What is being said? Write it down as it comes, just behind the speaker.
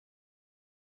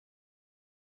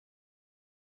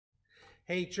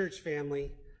Hey church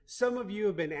family, some of you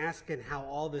have been asking how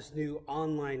all this new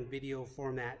online video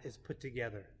format is put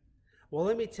together. Well,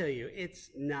 let me tell you, it's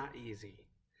not easy.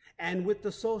 And with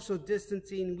the social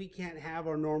distancing, we can't have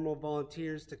our normal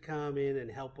volunteers to come in and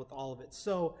help with all of it.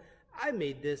 So I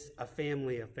made this a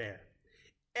family affair.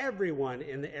 Everyone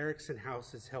in the Erickson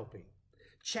house is helping.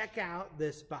 Check out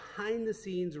this behind the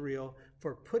scenes reel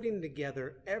for putting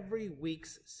together every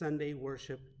week's Sunday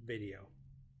worship video.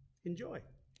 Enjoy.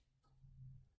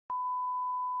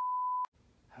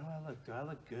 How do I look? Do I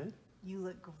look good? You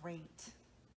look great.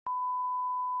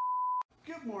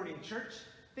 Good morning, church.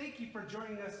 Thank you for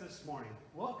joining us this morning.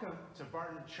 Welcome to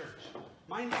Barton Church.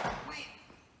 My name, wait,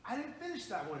 I didn't finish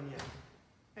that one yet.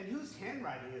 And whose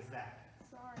handwriting is that?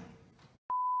 Sorry.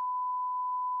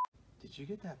 Did you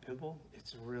get that pimple?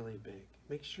 It's really big.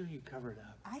 Make sure you cover it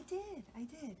up. I did.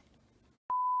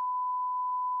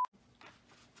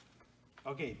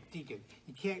 Okay, Deacon,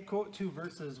 you can't quote two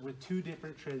verses with two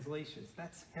different translations.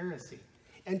 That's heresy.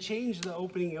 And change the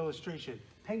opening illustration.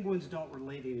 Penguins don't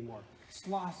relate anymore.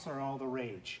 Sloths are all the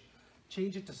rage.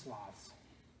 Change it to sloths.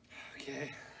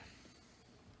 Okay.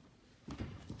 Do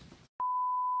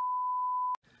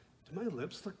my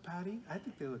lips look pouty? I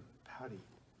think they look pouty.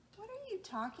 What are you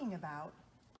talking about?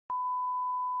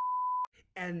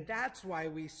 And that's why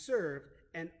we serve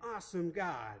an awesome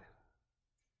God.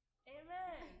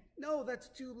 Amen. No, that's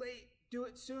too late. Do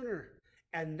it sooner.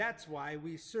 And that's why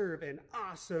we serve an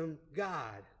awesome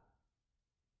God.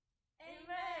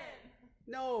 Amen.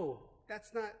 No,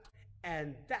 that's not.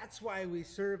 And that's why we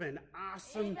serve an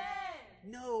awesome. Amen.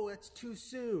 No, it's too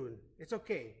soon. It's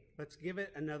okay. Let's give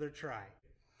it another try.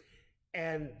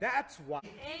 And that's why.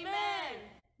 Amen.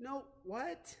 No,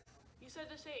 what? You said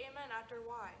to say amen after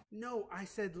why. No, I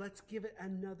said let's give it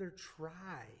another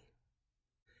try.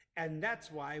 And that's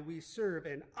why we serve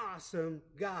an awesome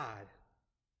God.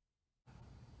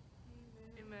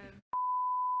 Amen.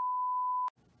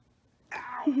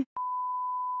 Ow!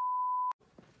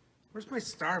 Where's my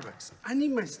Starbucks? I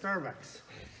need my Starbucks.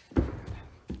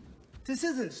 This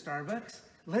isn't Starbucks.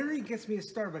 Larry gets me a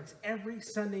Starbucks every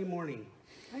Sunday morning.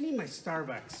 I need my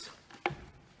Starbucks.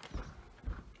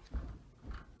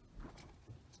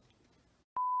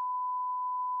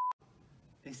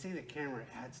 They say the camera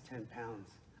adds 10 pounds.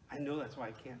 I know that's why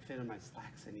I can't fit in my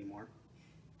slacks anymore.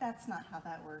 That's not how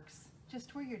that works.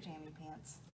 Just wear your jammy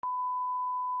pants.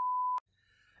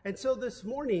 And so this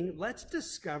morning, let's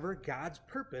discover God's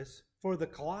purpose for the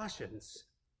Colossians.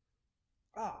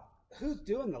 Who's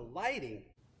doing the lighting?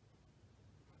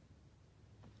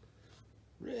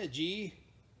 Reggie.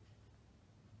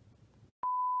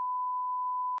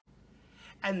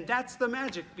 And that's the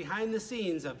magic behind the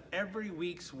scenes of every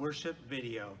week's worship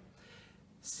video.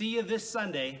 See you this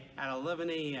Sunday at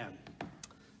 11 a.m.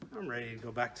 I'm ready to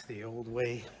go back to the old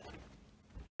way.